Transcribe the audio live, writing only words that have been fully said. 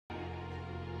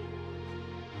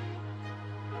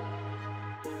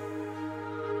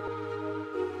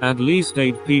At least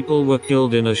 8 people were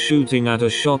killed in a shooting at a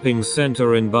shopping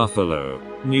center in Buffalo,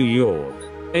 New York.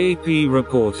 AP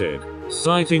reported,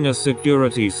 citing a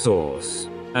security source.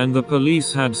 And the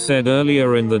police had said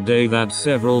earlier in the day that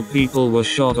several people were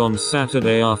shot on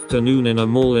Saturday afternoon in a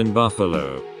mall in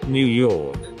Buffalo, New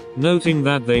York, noting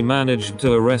that they managed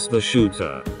to arrest the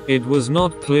shooter. It was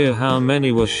not clear how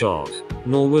many were shot,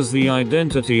 nor was the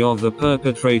identity of the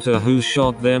perpetrator who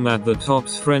shot them at the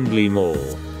Tops Friendly Mall.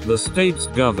 The state's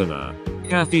governor,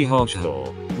 Kathy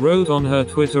Hochul, wrote on her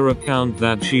Twitter account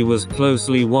that she was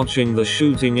closely watching the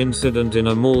shooting incident in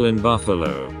a mall in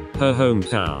Buffalo, her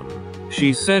hometown.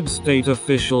 She said state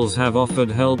officials have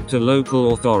offered help to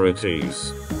local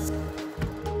authorities.